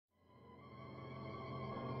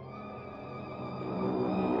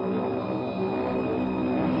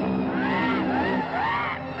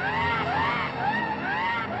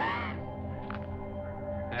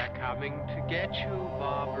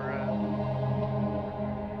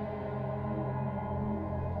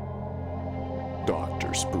Dr.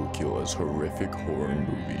 Spookula's horrific horror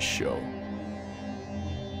movie show.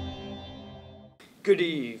 Good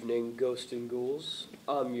evening, ghosts and ghouls.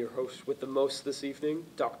 I'm your host with the most this evening,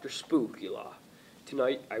 Dr. Spookula.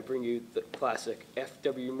 Tonight, I bring you the classic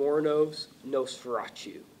F.W. Murnau's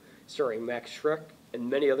Nosferatu, starring Max Schreck and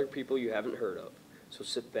many other people you haven't heard of. So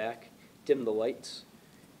sit back, dim the lights,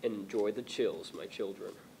 and enjoy the chills, my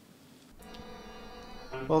children.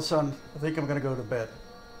 Well, son, I think I'm gonna go to bed.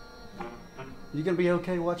 You gonna be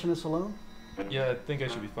okay watching this alone? Yeah, I think I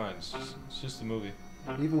should be fine. It's just a movie.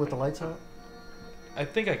 Even with the lights out? I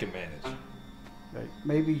think I can manage. Right.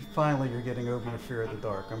 Maybe finally you're getting over your fear of the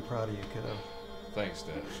dark. I'm proud of you, kiddo. Thanks,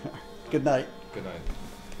 Dad. Good night. Good night.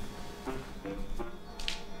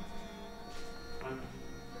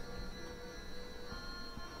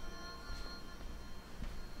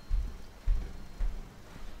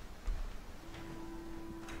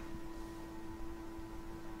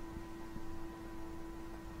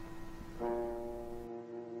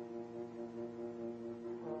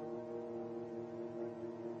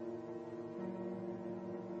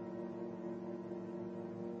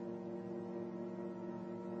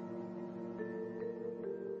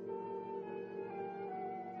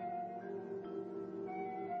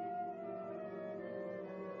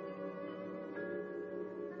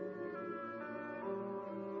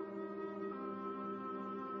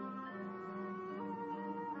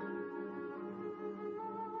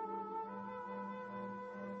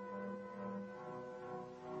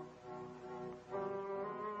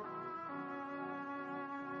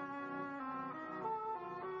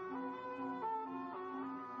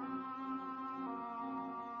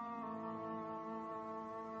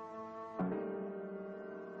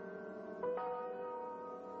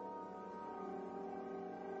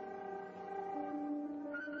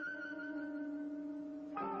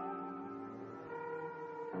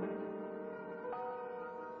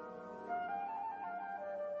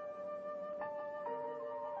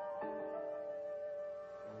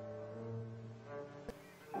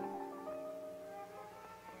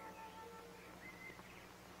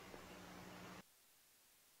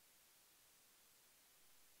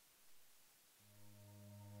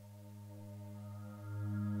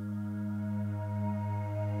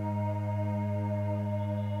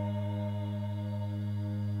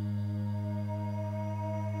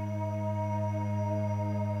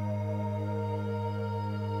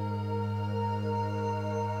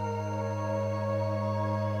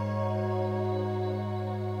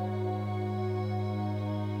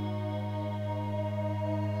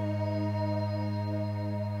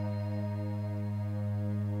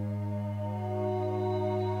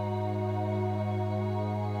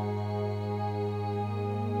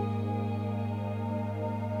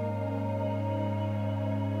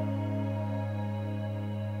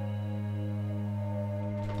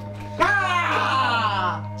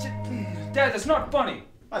 Dad, that's not funny.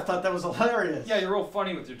 I thought that was hilarious. Yeah, you're real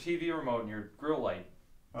funny with your TV remote and your grill light.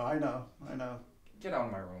 Oh, I know. Get out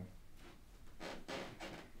of my room.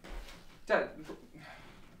 Dad,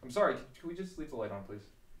 I'm sorry. Can we just leave the light on, please?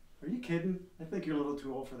 Are you kidding? I think you're a little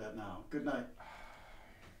too old for that now. Good night.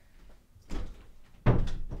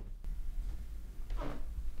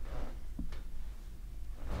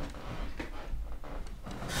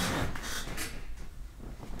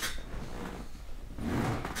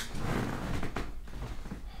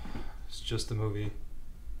 It's just a movie.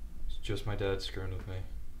 It's just my dad screwing with me.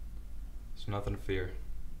 There's nothing to fear.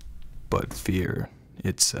 But fear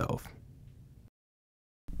itself.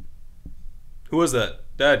 Who was that?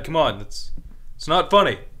 Dad, come on. It's not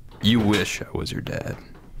funny. You wish I was your dad.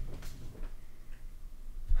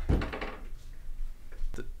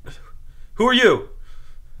 Who are you?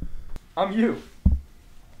 I'm you.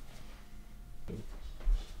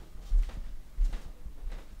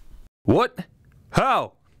 What?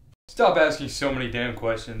 How? Stop asking so many damn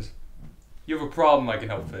questions. You have a problem I can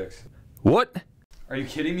help fix. What? Are you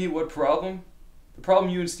kidding me? What problem? The problem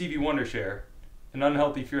you and Stevie Wonder share. An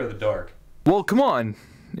unhealthy fear of the dark. Well, come on.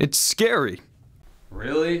 It's scary.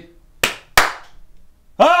 Really?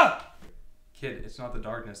 Ah! Kid, it's not the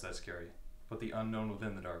darkness that's scary, but the unknown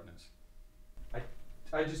within the darkness.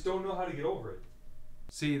 I just don't know how to get over it.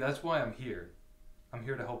 See, that's why I'm here. I'm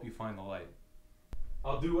here to help you find the light.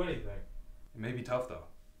 I'll do anything. It may be tough though.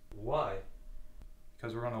 Why?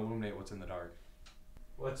 Because we're gonna illuminate what's in the dark.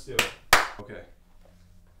 Let's do it. Okay.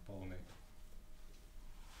 Follow me.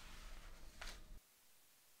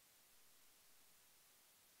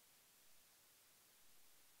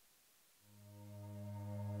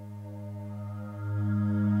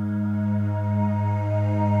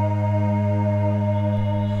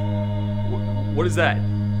 What is that?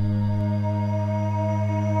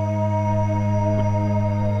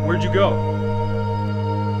 Where'd you go?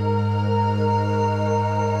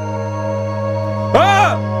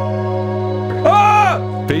 Ah!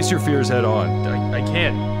 Ah! Face your fears head on. I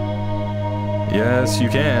can't. Yes, you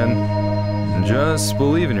can. Just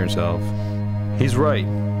believe in yourself. He's right.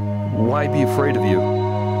 Why be afraid of you?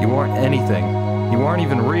 You aren't anything. You aren't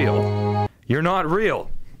even real. You're not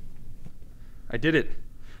real. I did it.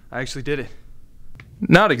 I actually did it.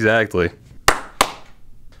 Not exactly.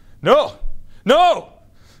 No! No!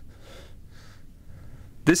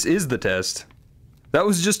 This is the test. That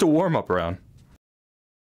was just a warm-up round.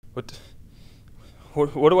 What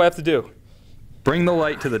do I have to do? Bring the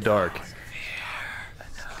light to the dark.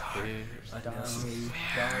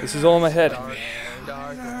 This is all in my head.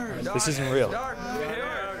 This isn't real.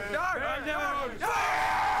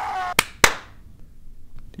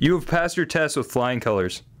 You have passed your test with flying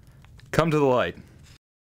colors. Come to the light.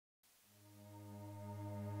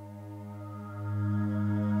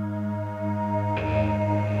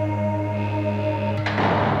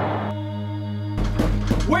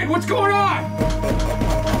 Wait, what's going on?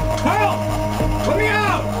 Help! Let me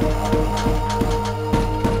out!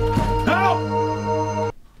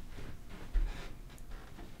 Help!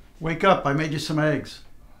 Wake up, I made you some eggs.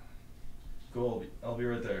 Cool, I'll be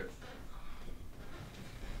right there.